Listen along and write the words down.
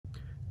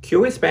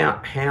curious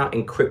about how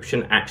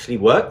encryption actually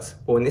works?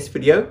 Well, in this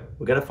video,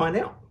 we're going to find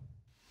out.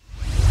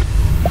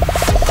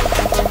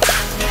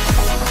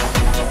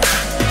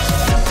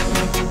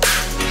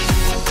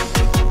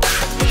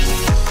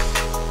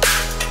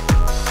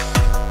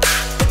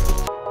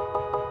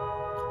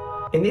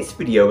 In this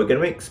video, we're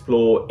going to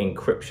explore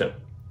encryption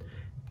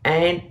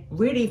and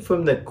really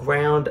from the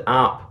ground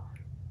up,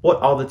 what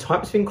are the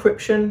types of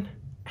encryption,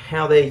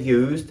 how they're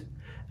used,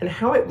 and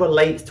how it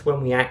relates to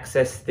when we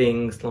access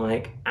things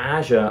like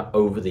Azure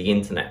over the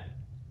internet.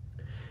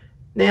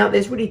 Now,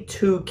 there's really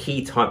two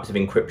key types of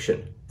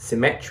encryption,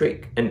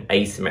 symmetric and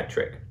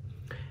asymmetric.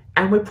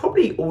 And we're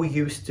probably all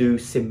used to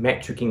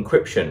symmetric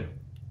encryption.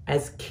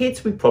 As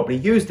kids, we probably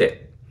used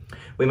it.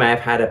 We may have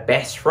had a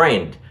best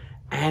friend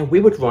and we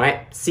would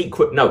write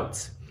secret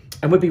notes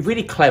and we'd be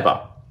really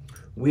clever.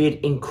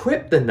 We'd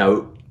encrypt the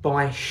note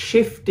by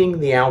shifting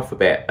the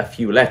alphabet a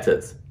few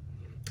letters.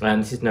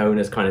 And this is known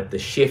as kind of the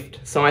shift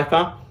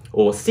cipher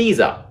or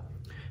Caesar,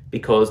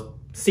 because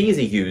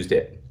Caesar used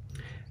it.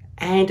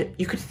 And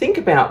you could think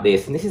about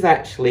this, and this is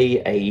actually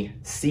a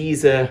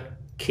Caesar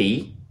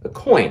key, a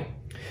coin.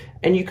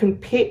 And you can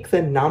pick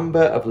the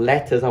number of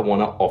letters I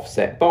want to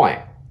offset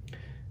by.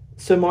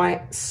 So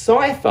my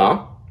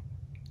cipher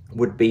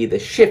would be the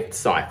shift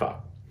cipher.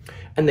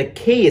 And the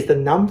key is the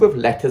number of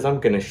letters I'm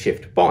going to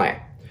shift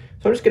by.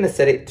 So I'm just going to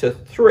set it to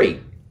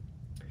 3.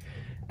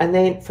 And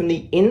then from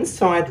the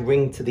inside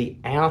ring to the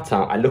outer,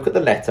 I look at the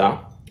letter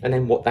and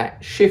then what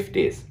that shift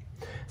is.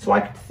 So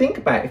I could think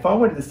about if I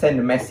wanted to send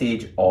a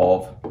message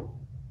of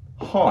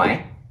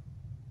hi,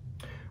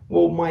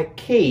 well, my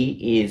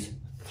key is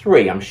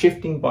 3. I'm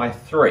shifting by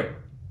 3.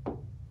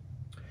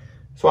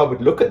 So I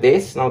would look at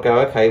this and I'll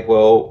go, okay,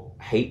 well,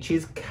 H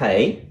is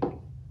K,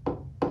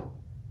 and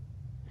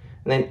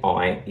then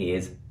I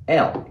is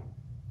L.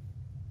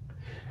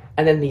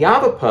 And then the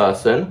other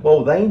person,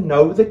 well, they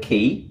know the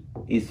key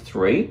is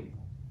 3,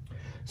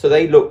 so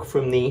they look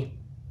from the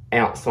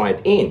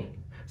outside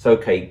in. So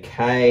okay,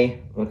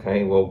 K,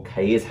 okay, well,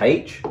 K is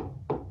H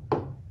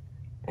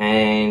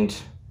and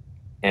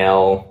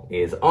L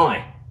is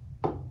I.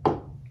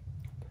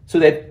 So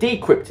they've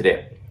decrypted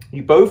it.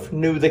 You both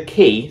knew the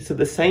key, so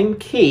the same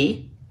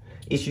key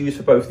is used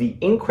for both the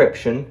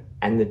encryption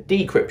and the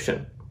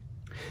decryption.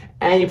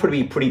 And you'd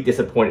probably be pretty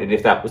disappointed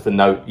if that was the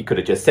note. You could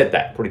have just said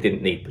that, probably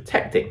didn't need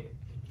protecting.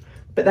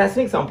 But that's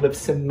an example of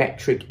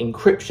symmetric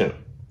encryption.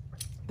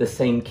 The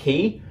same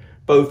key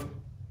both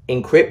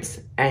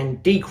encrypts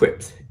and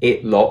decrypts.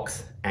 It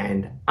locks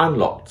and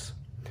unlocks.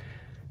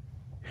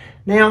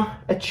 Now,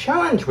 a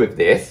challenge with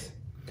this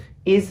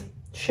is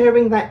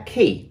sharing that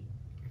key.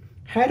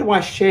 How do I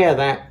share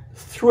that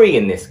 3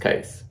 in this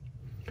case?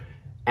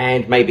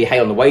 And maybe, hey,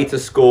 on the way to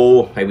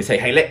school, maybe say,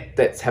 hey,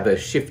 let's have a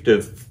shift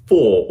of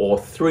 4 or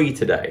 3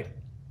 today.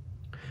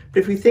 But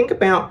if we think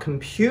about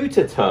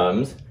computer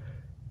terms,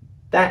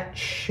 that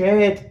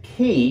shared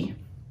key,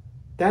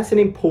 that's an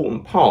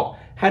important part.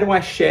 How do I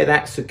share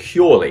that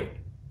securely?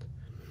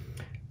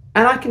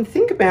 And I can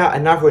think about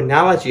another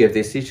analogy of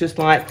this. It's just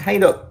like, hey,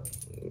 look,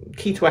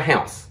 key to a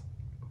house.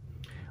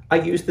 I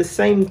use the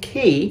same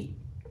key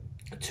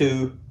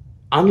to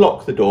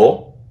unlock the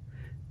door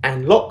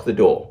and lock the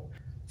door.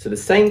 So the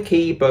same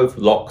key both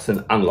locks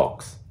and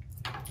unlocks.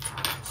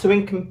 So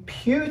in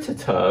computer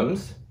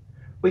terms,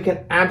 we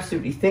can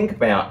absolutely think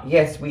about,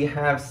 yes, we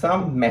have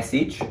some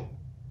message,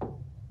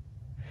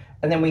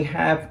 and then we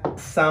have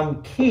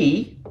some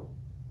key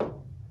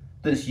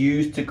that's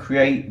used to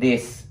create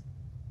this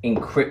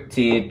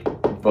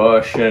encrypted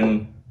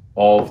version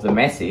of the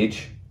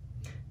message.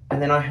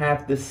 And then I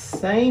have the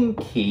same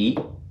key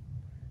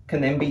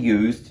can then be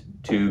used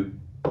to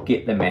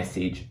get the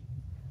message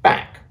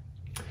back.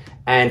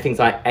 And things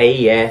like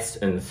AES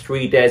and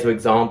 3DES are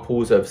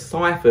examples of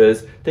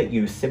ciphers that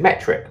use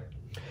symmetric.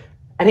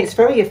 And it's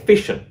very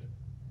efficient.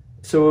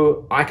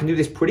 So I can do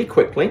this pretty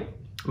quickly.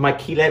 My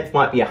key length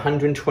might be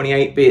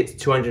 128 bits,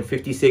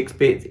 256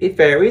 bits, it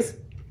varies.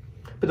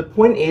 But the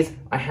point is,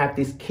 I have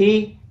this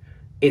key,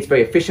 it's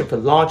very efficient for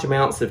large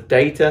amounts of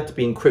data to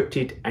be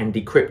encrypted and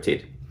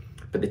decrypted.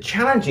 But the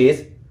challenge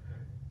is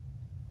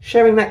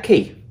sharing that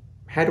key.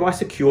 How do I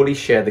securely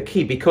share the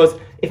key? Because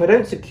if I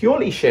don't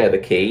securely share the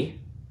key,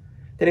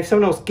 then if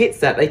someone else gets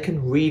that, they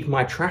can read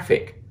my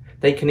traffic.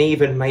 They can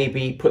even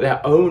maybe put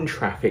their own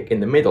traffic in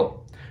the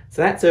middle.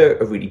 So that's a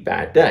really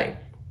bad day.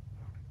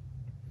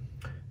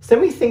 So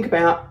then we think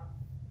about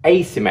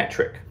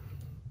asymmetric.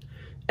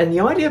 And the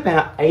idea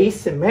about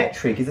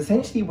asymmetric is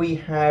essentially we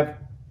have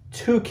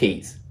 2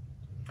 keys.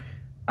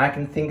 I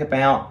can think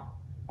about,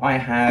 I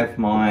have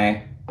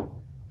my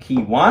key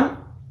 1,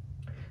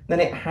 then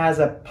it has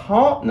a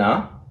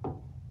partner,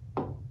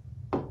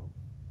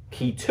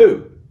 key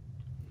 2.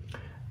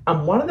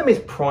 And one of them is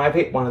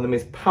private, one of them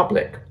is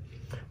public.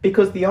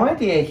 Because the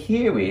idea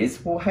here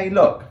is, well, hey,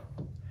 look,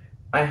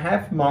 I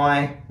have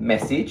my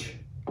message,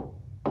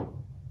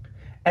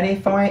 and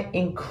if I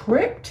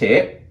encrypt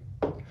it,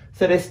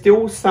 so there's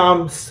still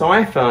some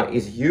cipher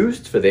is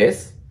used for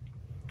this.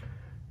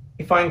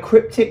 If I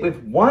encrypt it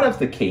with one of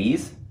the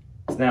keys,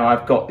 so now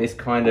I've got this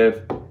kind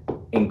of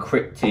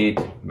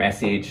encrypted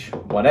message,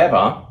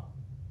 whatever,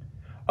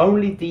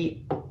 only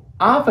the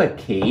other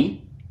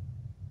key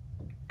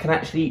can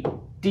actually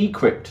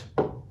decrypt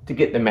to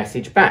get the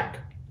message back.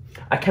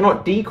 I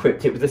cannot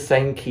decrypt it with the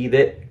same key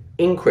that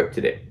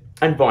encrypted it,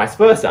 and vice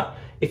versa.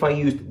 If I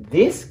used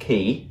this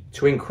key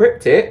to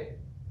encrypt it,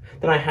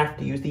 then I have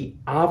to use the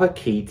other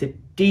key to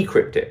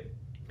decrypt it.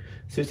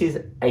 So this is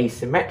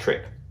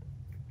asymmetric.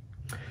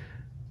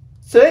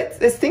 So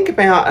let's think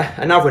about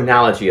another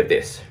analogy of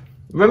this.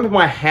 Remember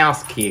my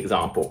house key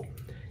example.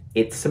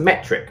 It's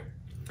symmetric.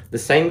 The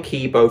same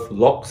key both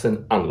locks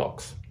and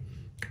unlocks.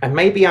 And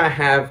maybe I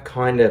have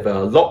kind of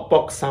a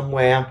lockbox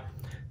somewhere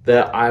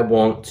that I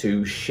want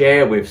to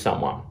share with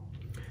someone.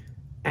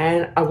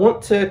 And I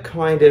want to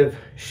kind of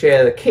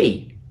share the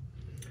key.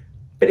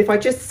 But if I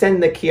just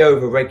send the key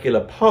over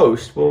regular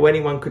post, well,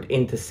 anyone could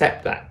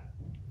intercept that.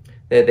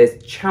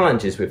 There's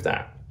challenges with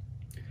that.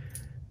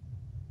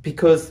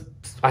 Because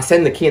I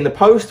send the key in the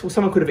post, well,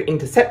 someone could have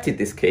intercepted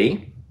this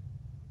key,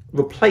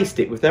 replaced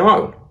it with their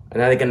own. And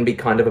now they're going to be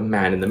kind of a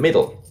man in the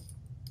middle.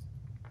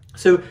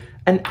 So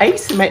an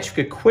asymmetric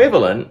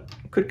equivalent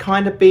could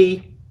kind of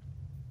be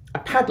a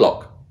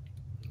padlock.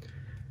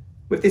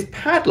 With this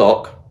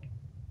padlock,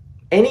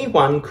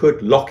 anyone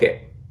could lock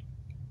it,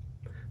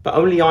 but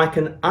only I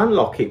can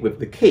unlock it with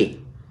the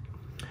key.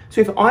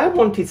 So if I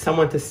wanted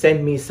someone to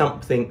send me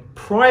something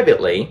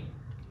privately,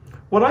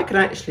 what I could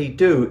actually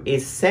do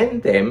is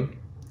send them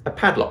a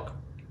padlock.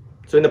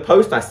 So in the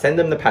post, I send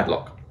them the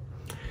padlock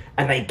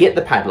and they get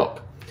the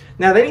padlock.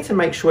 Now they need to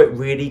make sure it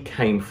really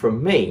came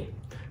from me.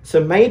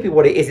 So maybe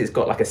what it is, it's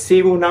got like a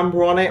serial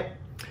number on it,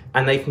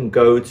 and they can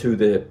go to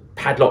the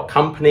padlock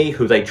company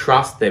who they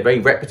trust, they're very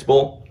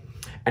reputable,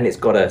 and it's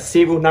got a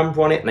serial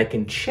number on it, and they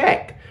can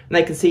check, and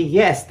they can see,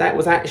 yes, that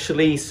was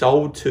actually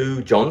sold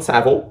to John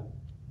Saville,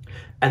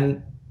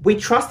 and we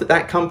trust that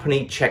that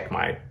company checked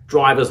my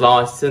driver's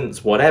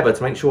license, whatever,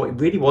 to make sure it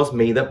really was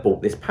me that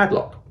bought this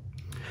padlock.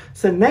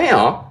 So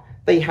now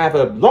they have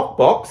a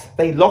lockbox,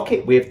 they lock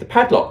it with the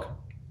padlock.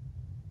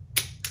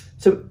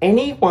 So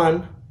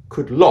anyone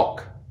could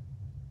lock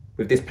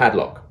with this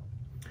padlock.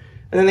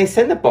 And then they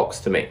send the box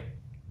to me.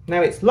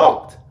 Now it's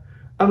locked,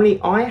 only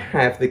I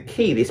have the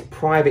key, this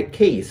private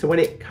key. So when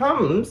it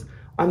comes,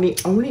 I'm the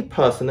only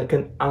person that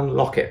can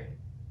unlock it.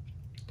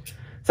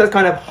 So that's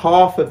kind of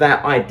half of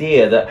that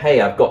idea that,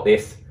 hey, I've got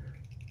this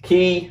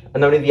key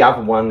and only the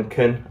other one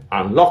can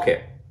unlock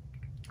it.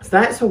 So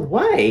that's a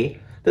way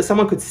that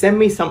someone could send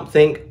me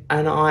something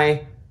and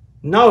I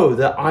know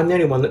that I'm the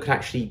only one that can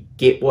actually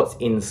get what's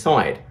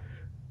inside.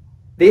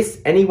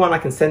 Anyone I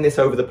can send this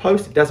over the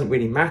post, it doesn't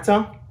really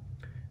matter.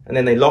 And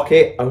then they lock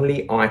it,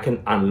 only I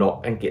can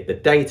unlock and get the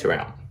data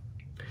out.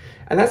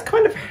 And that's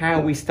kind of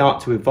how we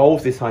start to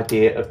evolve this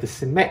idea of the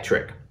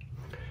symmetric.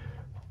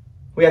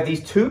 We have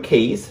these two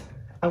keys,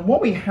 and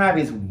what we have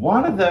is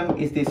one of them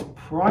is this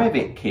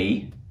private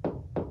key,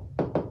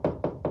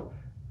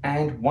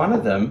 and one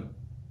of them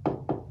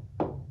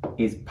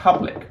is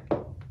public.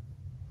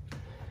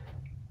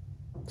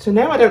 So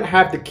now I don't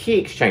have the key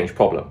exchange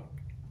problem.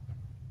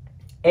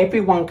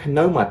 Everyone can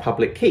know my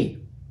public key.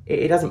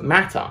 It doesn't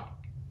matter.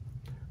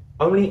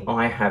 Only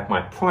I have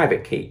my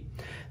private key.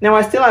 Now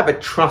I still have a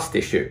trust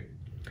issue.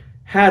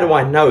 How do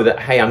I know that,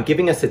 hey, I'm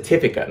giving a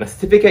certificate, and a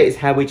certificate is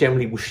how we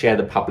generally will share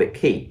the public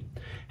key.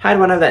 How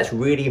do I know that's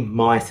really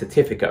my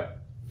certificate?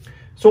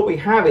 So what we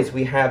have is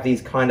we have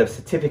these kind of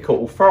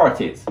certificate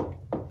authorities.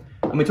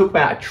 And we talk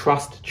about a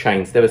trust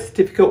chain. So there are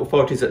certificate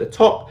authorities at the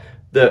top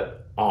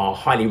that are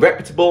highly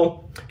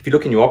reputable. If you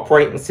look in your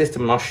operating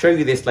system, and I'll show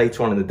you this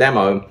later on in the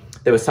demo,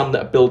 there are some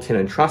that are built in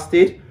and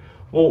trusted.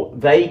 Well,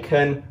 they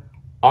can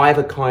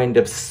either kind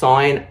of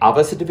sign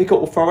other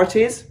certificate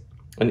authorities,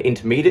 an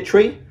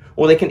intermediary,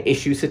 or they can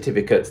issue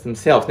certificates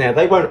themselves. Now,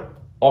 they won't,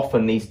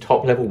 often these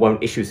top level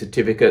won't issue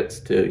certificates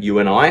to you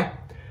and I.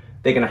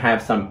 They're going to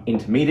have some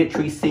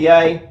intermediary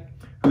CA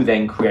who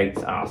then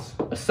creates us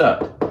a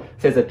cert. So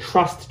there's a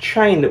trust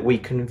chain that we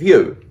can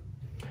view.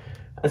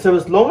 And so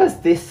as long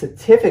as this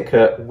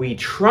certificate, we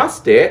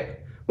trust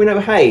it, we know,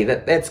 hey,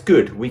 that's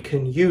good, we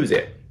can use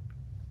it.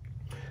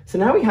 So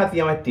now we have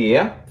the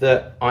idea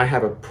that I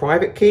have a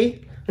private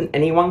key and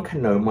anyone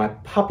can know my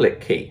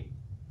public key.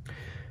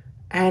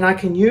 And I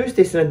can use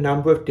this in a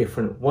number of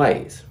different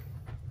ways.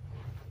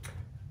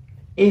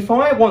 If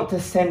I want to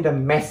send a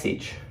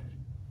message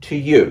to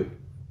you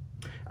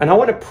and I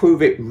want to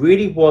prove it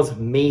really was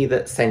me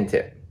that sent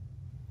it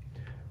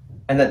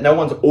and that no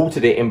one's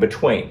altered it in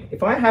between,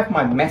 if I have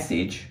my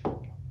message,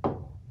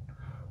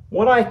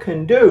 what I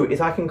can do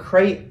is I can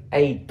create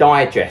a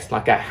digest,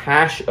 like a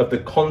hash of the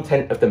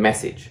content of the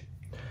message.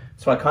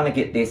 So I kind of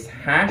get this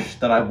hash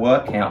that I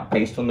work out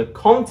based on the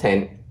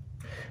content.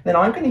 Then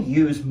I'm going to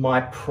use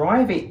my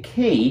private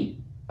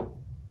key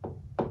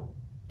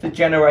to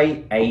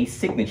generate a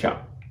signature.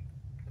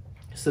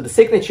 So the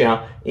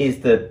signature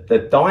is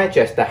the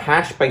digest, the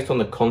hash based on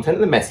the content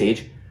of the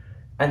message.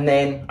 And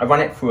then I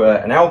run it through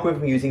an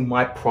algorithm using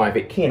my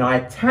private key and I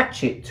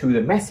attach it to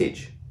the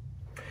message.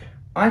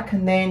 I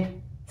can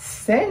then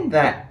send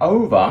that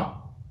over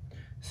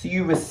So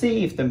you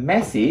receive the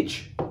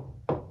message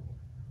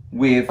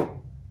with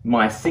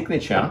my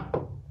signature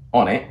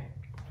on it.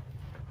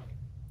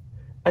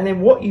 And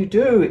then what you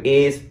do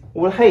is,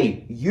 well,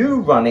 hey,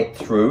 you run it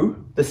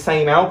through the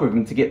same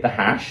algorithm to get the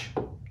hash.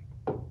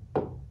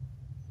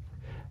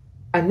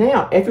 And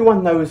now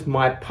everyone knows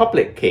my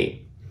public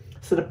key.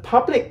 So the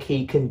public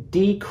key can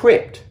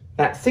decrypt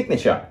that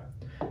signature.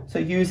 So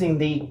using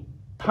the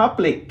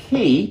public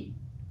key,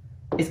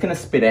 it's going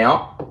to spit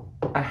out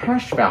a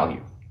hash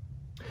value.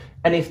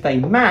 And if they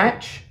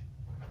match,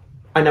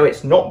 I know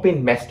it's not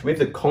been messed with,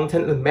 the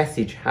content of the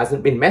message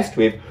hasn't been messed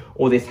with,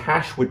 or this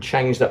hash would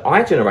change that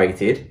I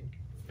generated.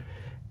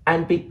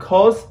 And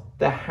because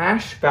the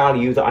hash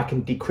value that I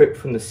can decrypt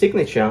from the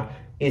signature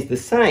is the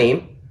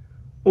same,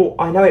 well,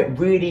 I know it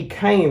really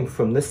came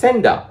from the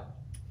sender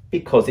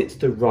because it's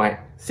the right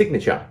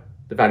signature.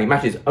 The value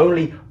matches.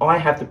 Only I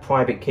have the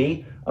private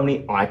key,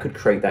 only I could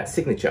create that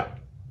signature.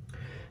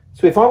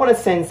 So if I want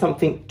to send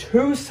something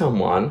to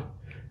someone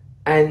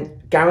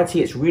and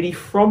guarantee it's really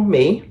from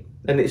me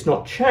and it's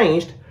not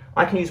changed,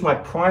 I can use my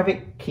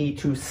private key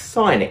to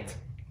sign it.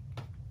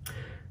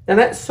 Now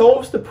that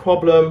solves the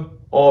problem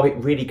of it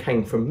really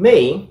came from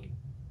me,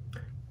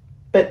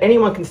 but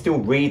anyone can still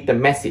read the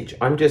message.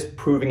 I'm just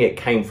proving it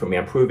came from me.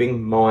 I'm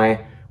proving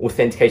my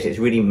authentication is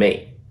really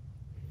me.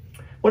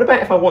 What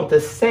about if I want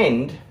to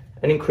send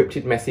an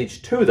encrypted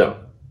message to them?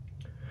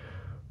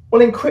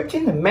 Well,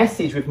 encrypting the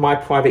message with my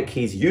private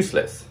key is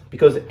useless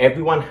because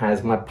everyone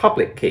has my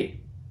public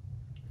key.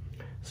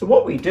 So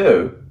what we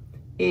do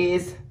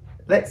is,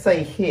 let's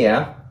say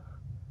here,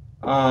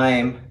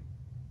 I'm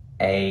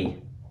a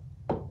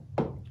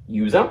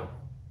user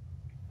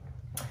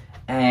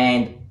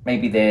and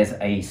maybe there's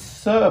a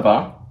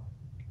server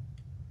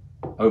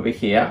over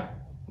here,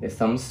 there's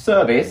some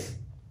service,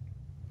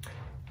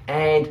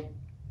 and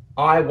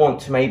I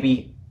want to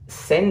maybe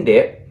send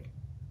it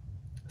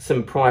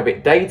some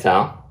private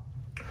data.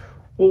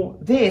 Well,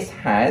 this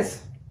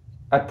has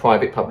a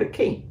private public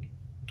key.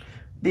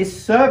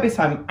 This service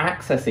I'm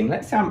accessing,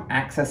 let's say I'm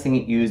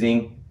accessing it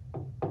using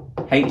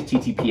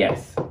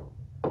HTTPS.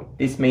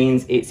 This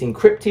means it's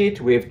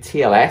encrypted with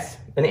TLS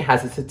and it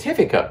has a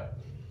certificate.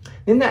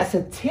 Then that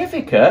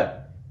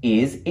certificate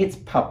is its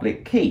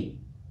public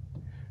key.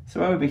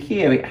 So over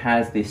here it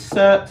has this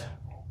cert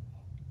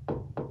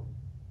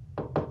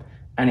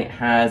and it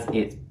has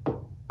its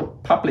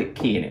public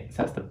key in it.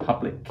 So that's the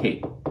public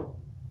key.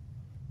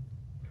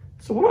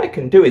 So what I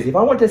can do is, if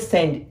I want to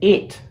send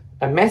it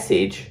a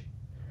message,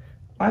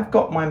 I've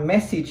got my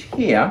message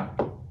here.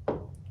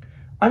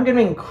 I'm going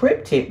to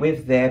encrypt it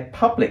with their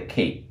public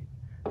key.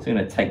 So I'm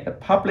going to take the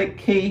public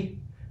key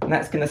and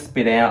that's going to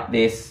spit out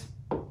this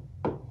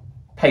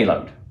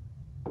payload.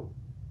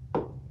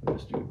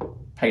 Let's do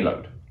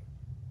payload.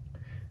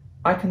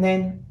 I can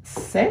then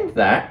send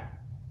that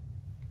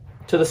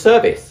to the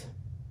service.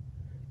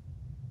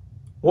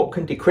 What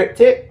can decrypt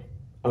it?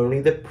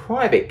 Only the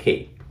private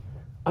key.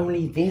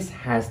 Only this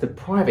has the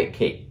private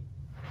key.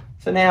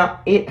 So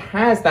now it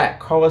has that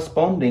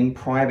corresponding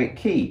private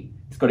key.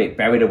 It's got it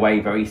buried away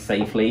very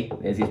safely.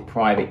 There's his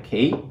private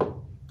key.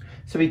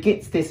 So he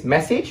gets this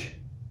message.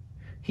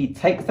 He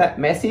takes that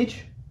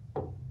message,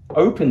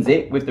 opens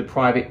it with the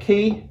private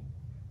key,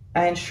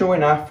 and sure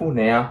enough, will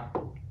now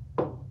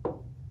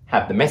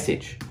have the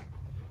message.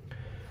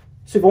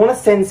 So if I want to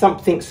send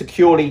something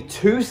securely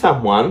to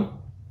someone,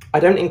 I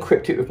don't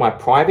encrypt it with my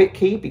private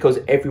key because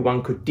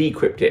everyone could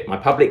decrypt it. My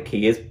public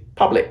key is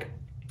public.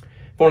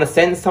 If I want to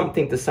send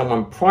something to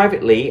someone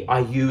privately, I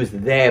use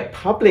their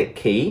public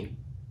key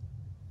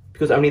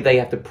because only they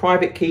have the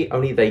private key,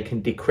 only they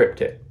can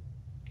decrypt it.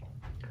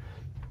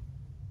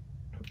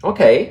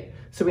 Okay,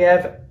 so we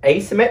have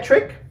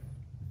asymmetric,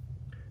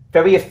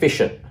 very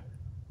efficient,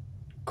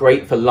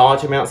 great for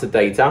large amounts of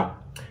data,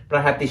 but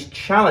I have this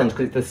challenge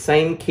because it's the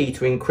same key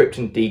to encrypt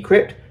and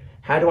decrypt.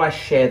 How do I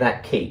share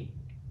that key?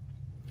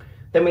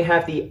 Then we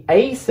have the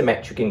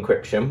asymmetric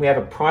encryption. We have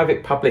a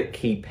private public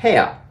key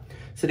pair.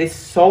 So this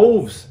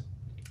solves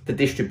the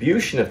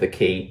distribution of the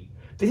key.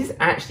 This is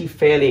actually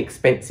fairly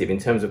expensive in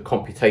terms of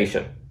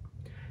computation.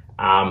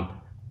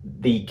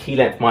 The key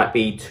length might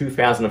be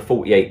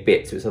 2048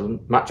 bits. So it's a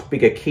much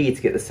bigger key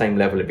to get the same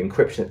level of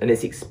encryption, and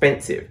it's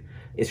expensive.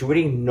 It's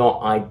really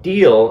not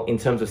ideal in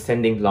terms of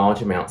sending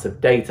large amounts of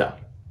data.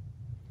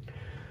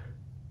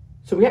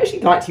 So we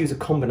actually like to use a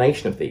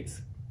combination of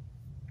these.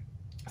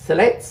 So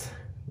let's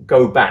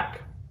go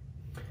back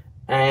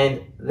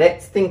and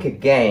let's think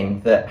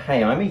again that,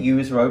 hey, I'm a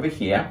user over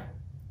here.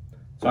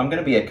 So I'm going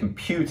to be a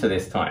computer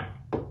this time.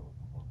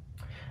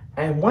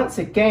 And once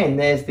again,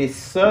 there's this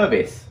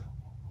service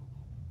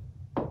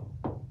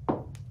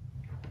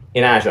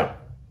in Azure.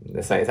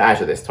 Let's say it's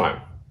Azure this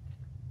time.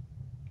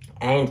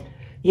 And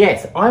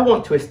yes, I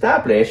want to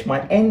establish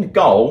my end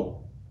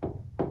goal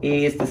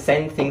is to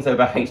send things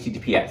over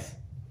HTTPS.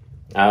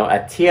 A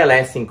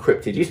TLS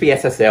encrypted, it used to be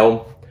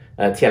SSL,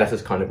 TLS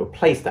has kind of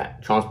replaced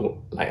that, transport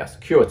layer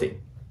security.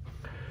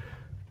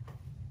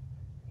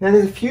 Now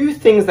there's a few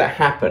things that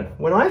happen.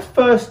 When I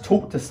first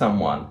talk to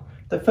someone,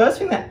 the first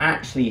thing that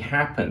actually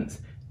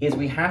happens is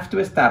we have to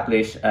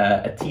establish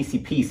a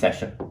TCP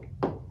session.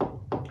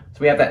 So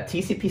we have that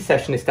TCP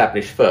session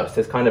established first.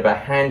 There's kind of a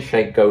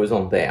handshake goes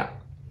on there.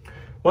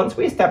 Once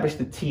we establish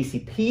the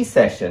TCP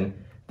session,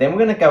 then we're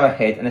going to go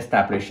ahead and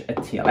establish a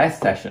TLS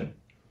session.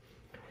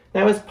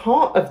 Now, as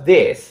part of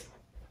this,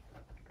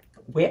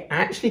 we're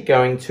actually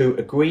going to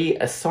agree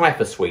a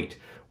cipher suite.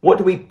 What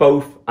do we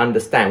both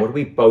understand? What do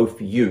we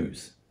both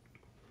use?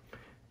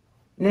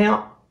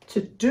 Now,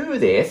 to do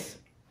this,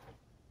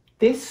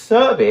 this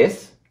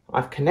service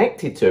I've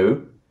connected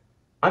to,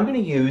 I'm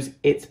going to use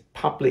its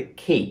public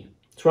key.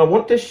 So I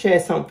want to share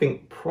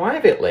something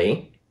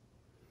privately.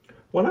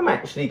 What I'm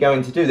actually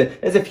going to do,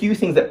 there's a few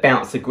things that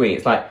bounce agree.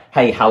 It's like,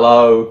 hey,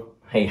 hello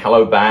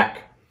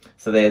back.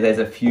 So there's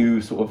a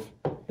few sort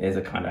of, there's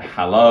a kind of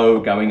hello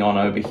going on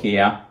over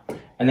here.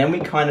 And then we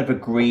kind of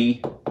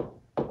agree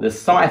the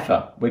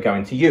cipher we're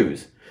going to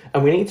use.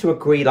 And we need to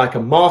agree like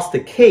a master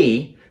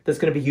key that's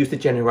going to be used to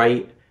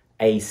generate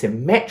a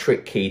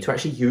symmetric key to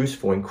actually use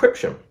for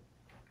encryption.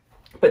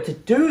 But to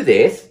do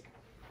this,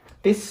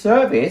 this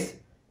service,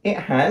 it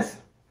has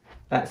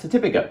that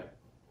certificate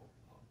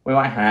where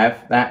I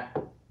have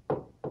that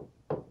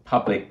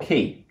public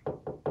key.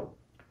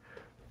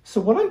 So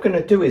what I'm going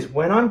to do is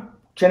when I'm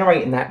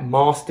generating that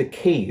master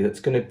key that's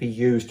going to be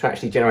used to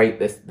actually generate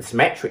the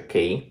symmetric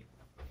key,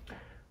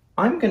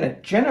 I'm going to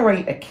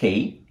generate a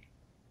key.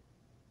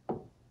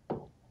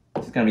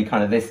 It's going to be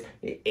kind of this,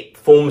 it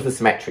forms the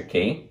symmetric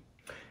key.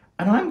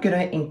 And I'm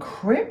going to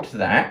encrypt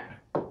that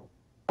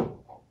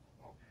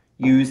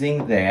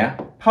using their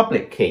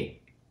public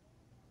key.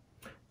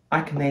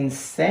 I can then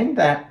send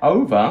that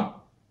over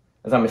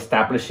as I'm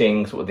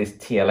establishing sort of this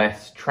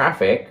TLS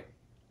traffic.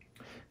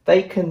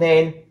 They can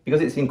then,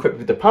 because it's encrypted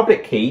with the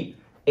public key,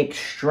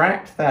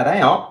 extract that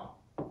out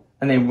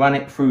and then run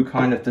it through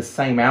kind of the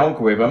same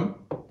algorithm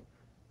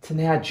to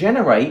now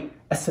generate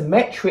a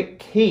symmetric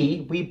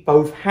key we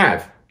both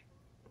have.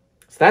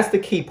 So that's the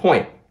key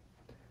point.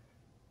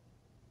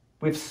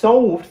 We've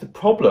solved the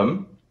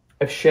problem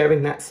of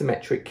sharing that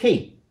symmetric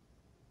key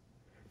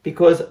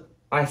because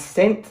I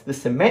sent the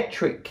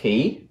symmetric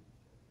key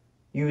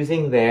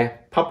using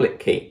their public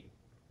key.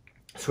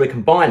 So we're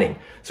combining.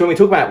 So when we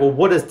talk about, well,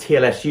 what does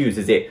TLS use?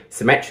 Is it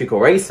symmetric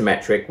or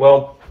asymmetric?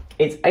 Well,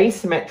 it's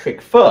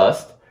asymmetric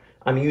first.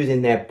 I'm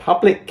using their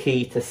public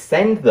key to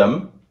send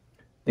them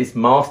this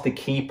master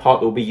key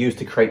part that will be used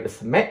to create the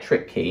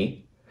symmetric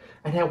key.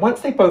 And now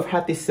once they both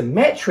have this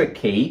symmetric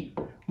key,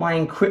 my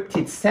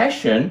encrypted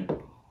session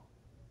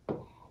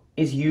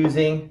is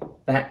using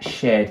that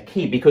shared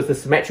key because the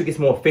symmetric is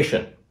more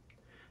efficient.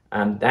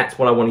 And that's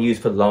what I want to use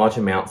for large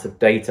amounts of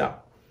data.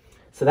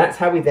 So that's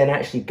how we then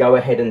actually go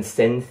ahead and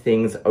send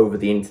things over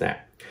the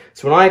internet.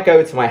 So when I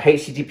go to my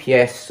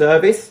HTTPS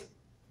service,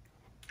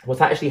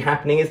 what's actually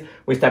happening is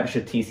we establish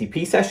a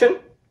TCP session.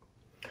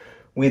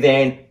 We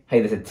then,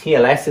 hey, there's a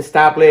TLS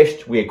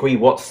established. We agree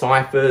what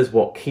ciphers,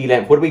 what key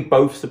length, what do we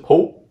both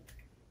support?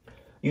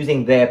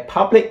 Using their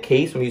public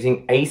key, so I'm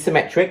using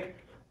asymmetric,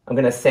 I'm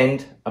going to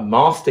send a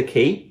master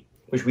key,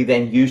 which we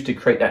then use to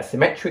create that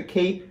symmetric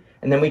key.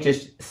 And then we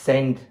just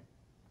send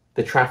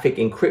the traffic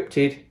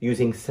encrypted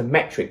using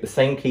symmetric, the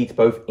same key to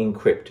both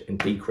encrypt and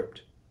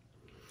decrypt.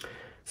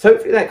 So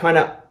hopefully that kind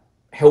of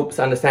helps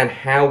understand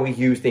how we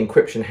use the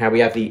encryption, how we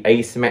have the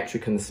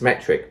asymmetric and the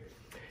symmetric.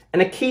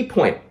 And a key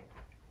point,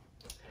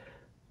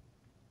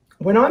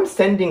 when I'm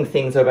sending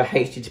things over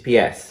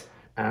HTTPS,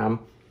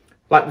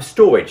 like with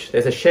storage,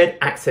 there's a shared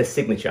access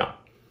signature.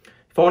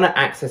 If I want to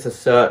access a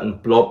certain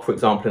blob, for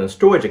example, in a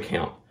storage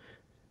account,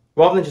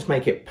 rather than just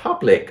make it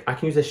public, I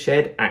can use a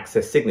shared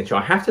access signature.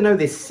 I have to know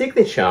this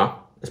signature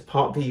as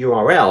part of the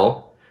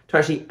URL to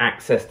actually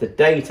access the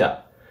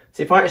data.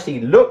 So if I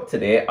actually looked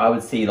at it, I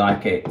would see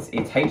like it's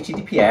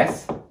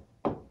HTTPS,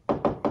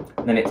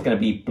 and then it's going to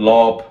be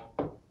blob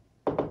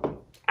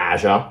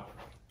Azure.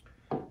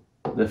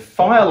 The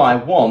file I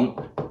want,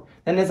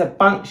 then there's a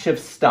bunch of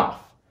stuff.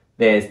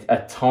 There's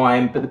a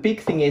time, but the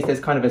big thing is there's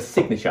kind of a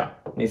signature.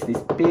 There's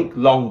this big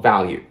long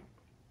value.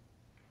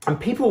 And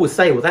people will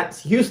say, well,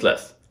 that's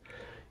useless.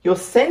 You're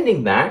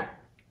sending that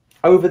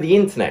over the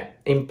internet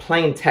in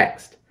plain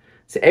text.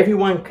 So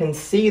everyone can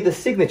see the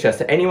signature,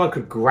 so anyone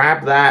could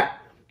grab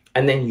that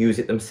and then use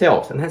it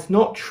themselves. And that's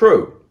not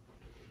true.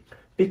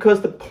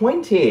 Because the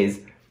point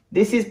is,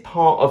 this is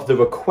part of the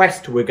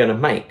request we're going to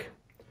make.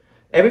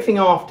 Everything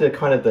after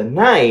kind of the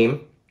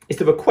name is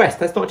the request.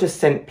 That's not just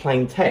sent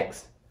plain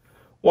text.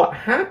 What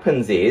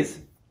happens is,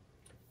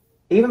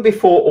 even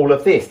before all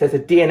of this, there's a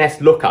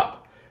DNS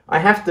lookup. I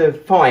have to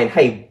find,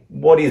 hey,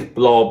 what is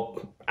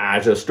blob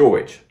Azure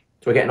storage?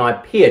 So I get an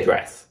IP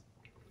address.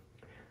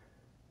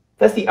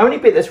 That's the only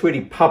bit that's really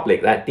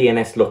public, that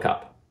DNS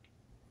lookup.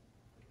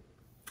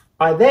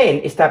 I then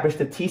establish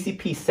the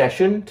TCP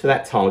session to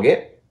that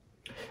target.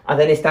 I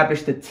then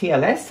establish the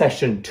TLS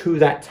session to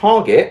that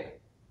target.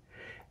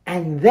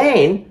 And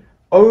then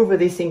over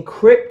this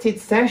encrypted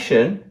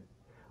session,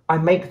 I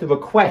make the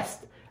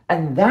request.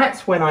 And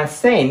that's when I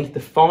send the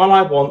file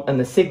I want and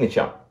the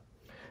signature.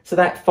 So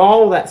that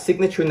file, that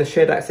signature in the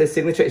shared access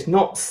signature, is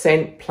not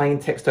sent plain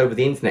text over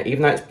the internet,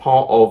 even though it's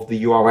part of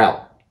the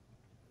URL.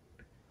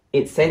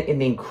 It's sent in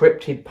the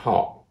encrypted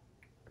part.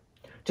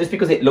 Just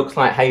because it looks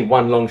like, hey,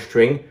 one long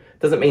string,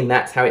 doesn't mean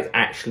that's how it's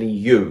actually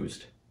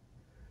used.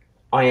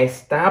 I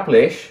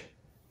establish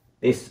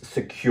this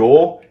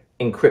secure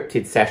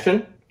encrypted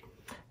session,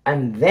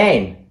 and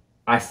then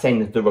I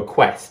send the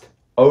request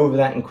over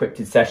that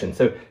encrypted session.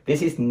 So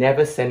this is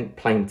never sent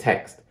plain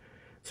text.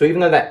 So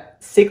even though that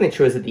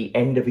signature is at the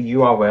end of a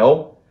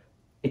URL,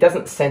 it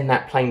doesn't send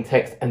that plain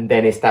text and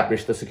then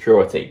establish the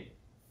security.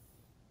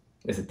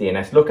 There's a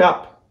DNS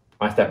lookup.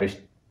 I establish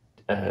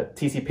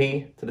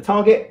TCP to the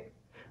target.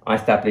 I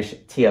establish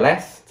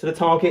TLS to the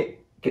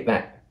target, get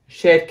that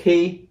shared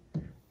key,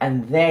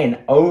 and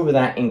then over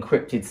that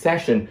encrypted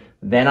session,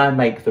 then I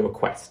make the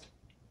request.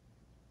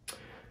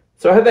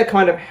 So I hope that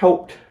kind of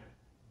helped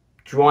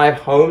drive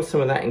home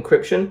some of that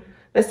encryption.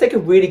 Let's take a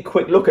really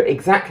quick look at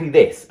exactly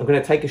this. I'm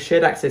going to take a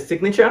shared access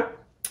signature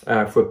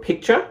for a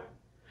picture,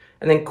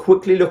 and then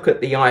quickly look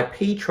at the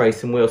IP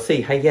trace, and we'll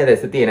see, hey, yeah,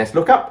 there's the DNS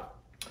lookup,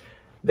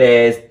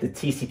 there's the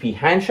TCP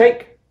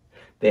handshake,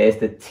 there's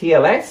the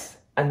TLS,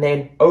 and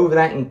then over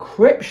that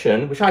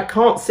encryption, which I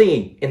can't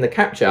see in the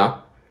capture,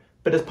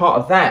 but as part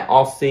of that,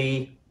 I'll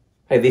see,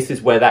 hey, this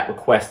is where that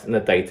request and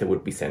the data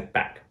would be sent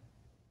back.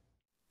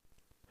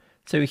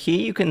 So here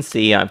you can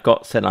see I've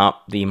got set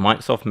up the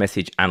Microsoft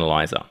Message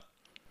Analyzer,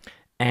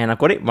 and I've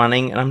got it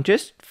running, and I'm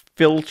just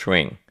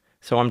filtering.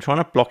 So I'm trying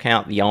to block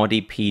out the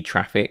RDP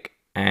traffic,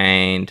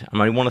 and I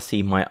only want to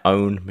see my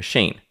own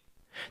machine.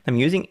 I'm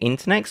using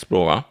Internet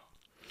Explorer,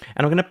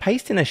 and I'm going to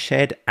paste in a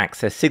shared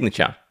access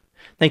signature.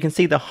 Now you can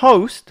see the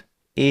host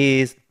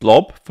is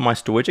blob for my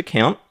storage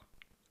account.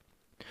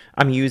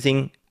 I'm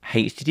using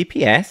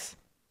HTTPS.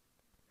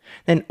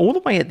 Then all the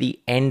way at the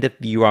end of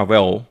the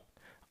URL,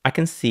 I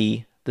can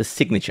see the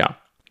signature.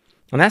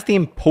 And that's the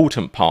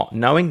important part.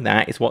 Knowing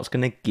that is what's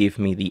going to give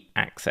me the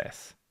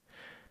access.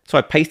 So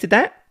I pasted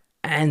that,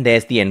 and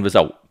there's the end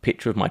result,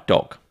 picture of my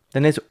dog.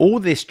 Then there's all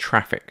this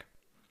traffic.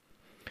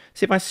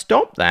 So if I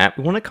stop that,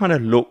 we want to kind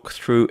of look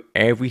through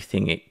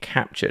everything it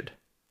captured.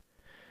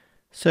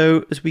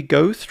 So as we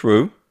go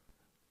through,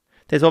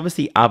 there's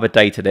obviously other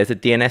data. There's a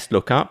DNS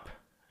lookup.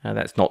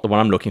 That's not the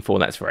one I'm looking for.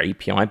 That's for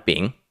API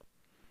Bing.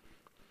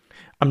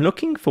 I'm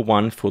looking for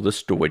one for the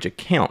storage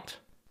account.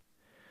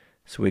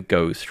 So we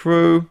go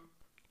through,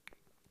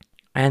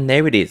 and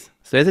there it is.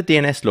 So there's a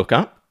DNS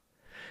lookup.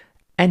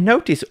 And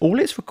notice all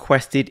it's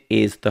requested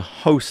is the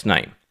host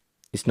name.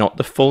 It's not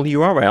the full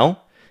URL.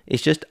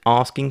 It's just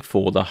asking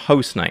for the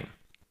host name.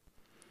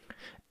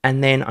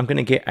 And then I'm going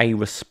to get a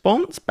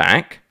response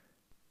back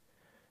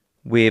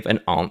with an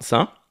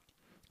answer.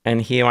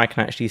 And here I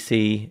can actually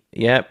see,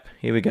 yep,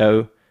 here we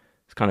go.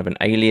 It's kind of an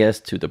alias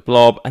to the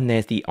blob, and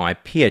there's the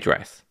IP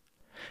address.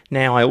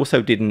 Now I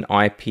also did an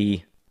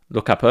IP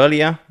lookup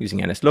earlier using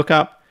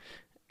NSLookup,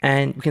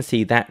 and we can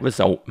see that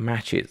result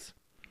matches.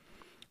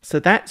 So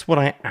that's what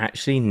I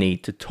actually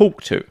need to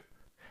talk to.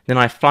 Then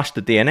I flush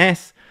the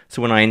DNS,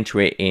 so when I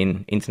enter it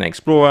in Internet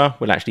Explorer,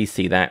 we'll actually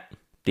see that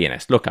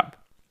DNS lookup.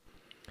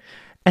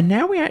 And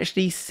now we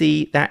actually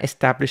see that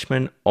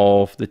establishment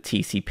of the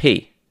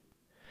TCP.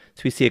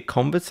 So we see a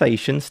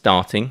conversation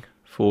starting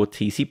for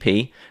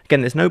TCP.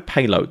 Again, there's no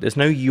payload, there's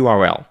no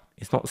URL.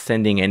 It's not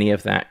sending any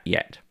of that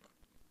yet.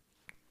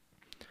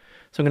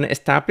 So I'm going to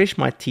establish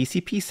my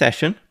TCP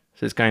session.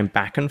 So it's going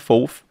back and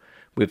forth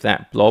with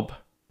that blob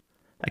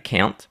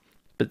account,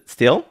 but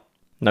still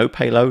no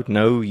payload,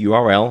 no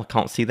URL.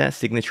 Can't see that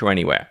signature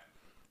anywhere.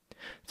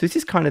 So this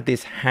is kind of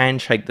this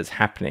handshake that's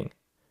happening.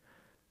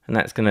 And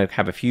that's going to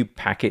have a few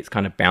packets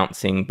kind of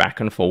bouncing back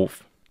and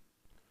forth.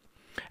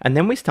 And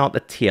then we start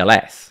the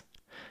TLS.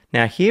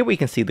 Now here we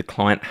can see the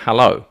client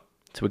hello.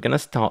 So we're going to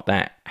start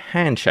that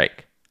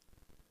handshake.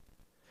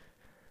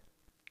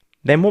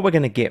 Then what we're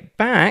going to get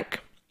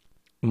back,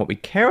 and what we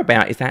care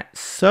about, is that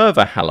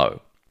server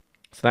hello.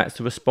 So that's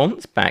the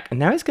response back. And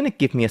now it's going to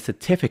give me a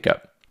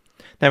certificate.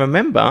 Now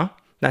remember,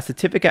 that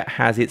certificate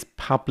has its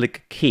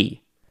public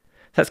key.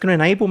 So that's going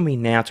to enable me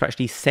now to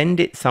actually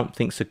send it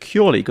something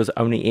securely, because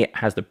only it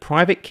has the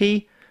private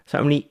key. So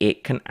only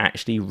it can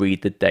actually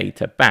read the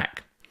data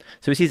back.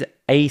 So this is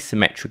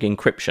asymmetric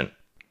encryption.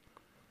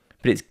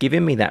 But it's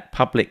giving me that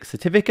public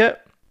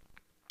certificate.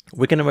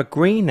 We're going to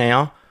agree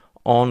now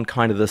on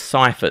kind of the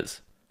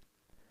ciphers.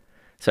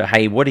 So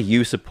hey, what do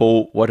you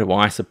support? What do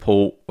I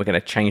support? We're going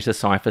to change the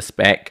cipher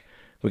spec.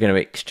 We're going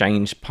to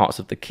exchange parts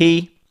of the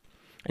key.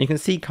 And you can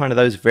see kind of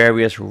those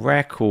various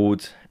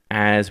records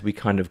as we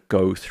kind of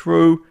go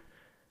through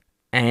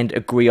and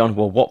agree on,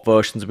 well, what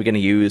versions we're going to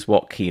use,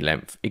 what key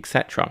length,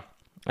 etc.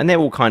 And they're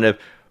all kind of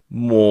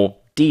more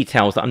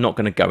details that I'm not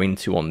going to go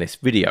into on this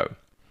video.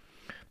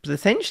 But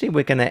essentially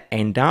we're going to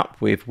end up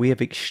with, we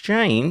have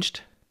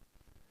exchanged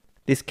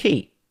this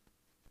key.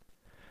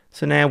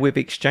 So now we've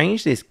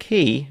exchanged this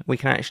key, we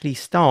can actually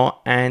start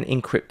an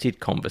encrypted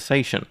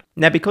conversation.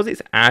 Now because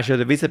it's Azure,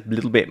 there is a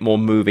little bit more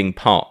moving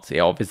parts. It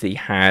obviously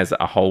has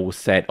a whole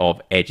set of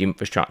edge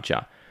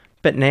infrastructure.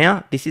 But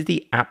now this is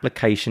the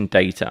application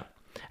data.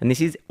 And this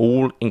is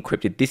all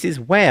encrypted. This is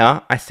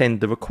where I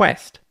send the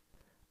request.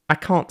 I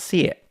can't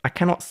see it. I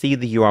cannot see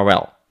the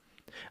URL.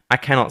 I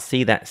cannot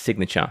see that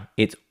signature.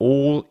 It's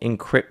all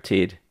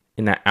encrypted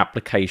in that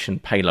application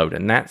payload.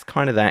 And that's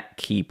kind of that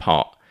key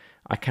part.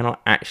 I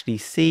cannot actually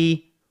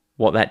see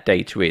what that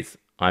data is.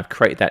 I've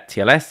created that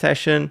TLS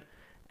session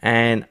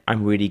and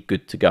I'm really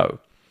good to go.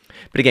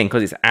 But again,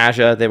 because it's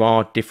Azure, there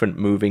are different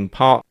moving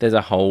parts. There's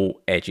a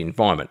whole edge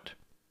environment.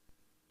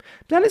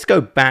 Now let's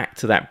go back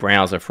to that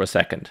browser for a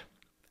second.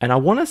 And I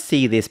want to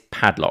see this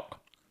padlock.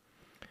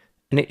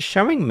 And it's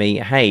showing me,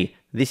 hey,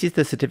 this is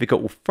the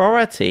certificate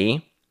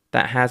authority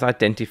that has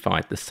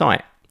identified the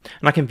site.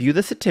 And I can view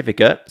the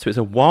certificate. So it's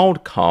a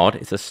wildcard.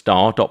 It's a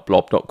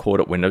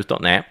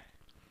star.blob.core.windows.net.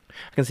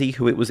 I can see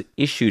who it was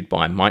issued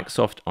by,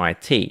 Microsoft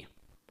IT.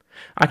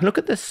 I can look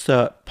at the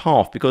cert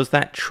path because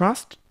that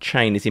trust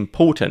chain is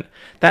important.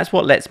 That's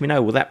what lets me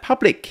know, well, that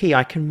public key,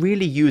 I can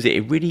really use it.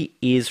 It really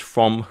is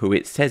from who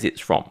it says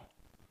it's from.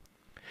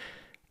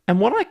 And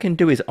what I can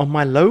do is on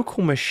my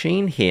local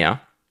machine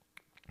here,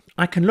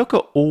 I can look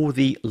at all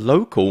the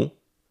local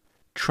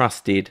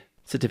trusted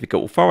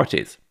certificate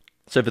authorities.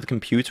 So for the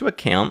computer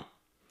account,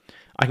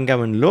 I can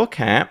go and look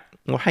at,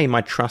 well, hey,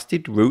 my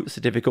trusted root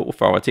certificate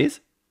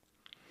authorities.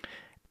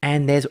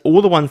 And there's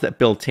all the ones that are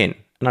built in.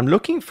 And I'm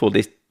looking for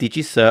this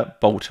DigiCert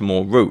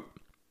Baltimore root.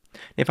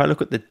 If I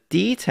look at the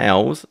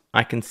details,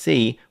 I can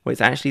see, well,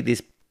 it's actually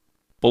this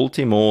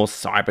Baltimore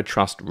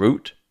CyberTrust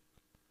root.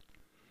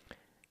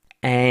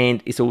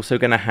 And it's also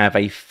going to have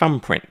a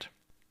thumbprint.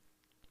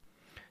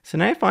 So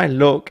now if I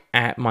look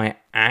at my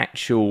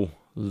actual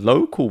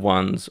local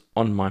ones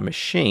on my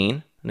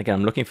machine, and again,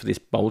 I'm looking for this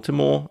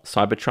Baltimore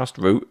CyberTrust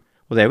root.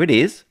 Well, there it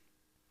is.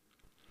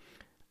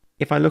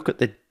 If I look at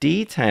the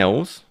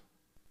details,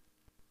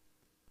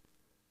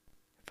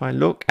 if I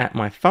look at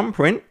my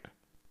thumbprint,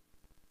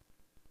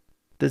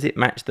 does it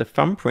match the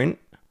thumbprint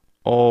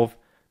of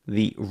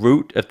the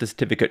root of the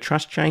certificate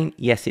trust chain?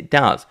 Yes, it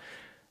does.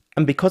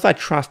 And because I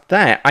trust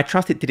that, I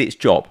trust it did its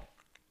job.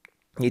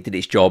 It did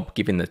its job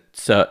giving the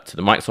cert to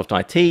the Microsoft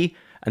IT,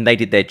 and they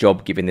did their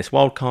job giving this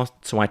wildcard,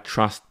 so I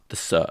trust the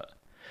cert.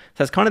 So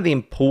that's kind of the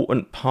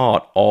important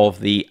part of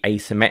the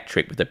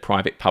asymmetric with the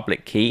private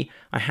public key.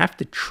 I have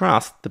to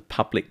trust the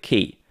public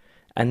key,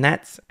 and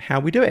that's how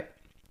we do it.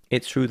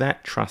 It's through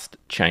that trust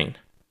chain.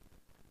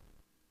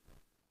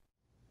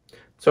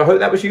 So I hope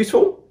that was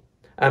useful.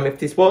 If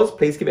this was,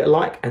 please give it a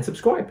like and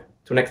subscribe.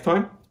 Till next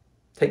time,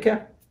 take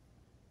care.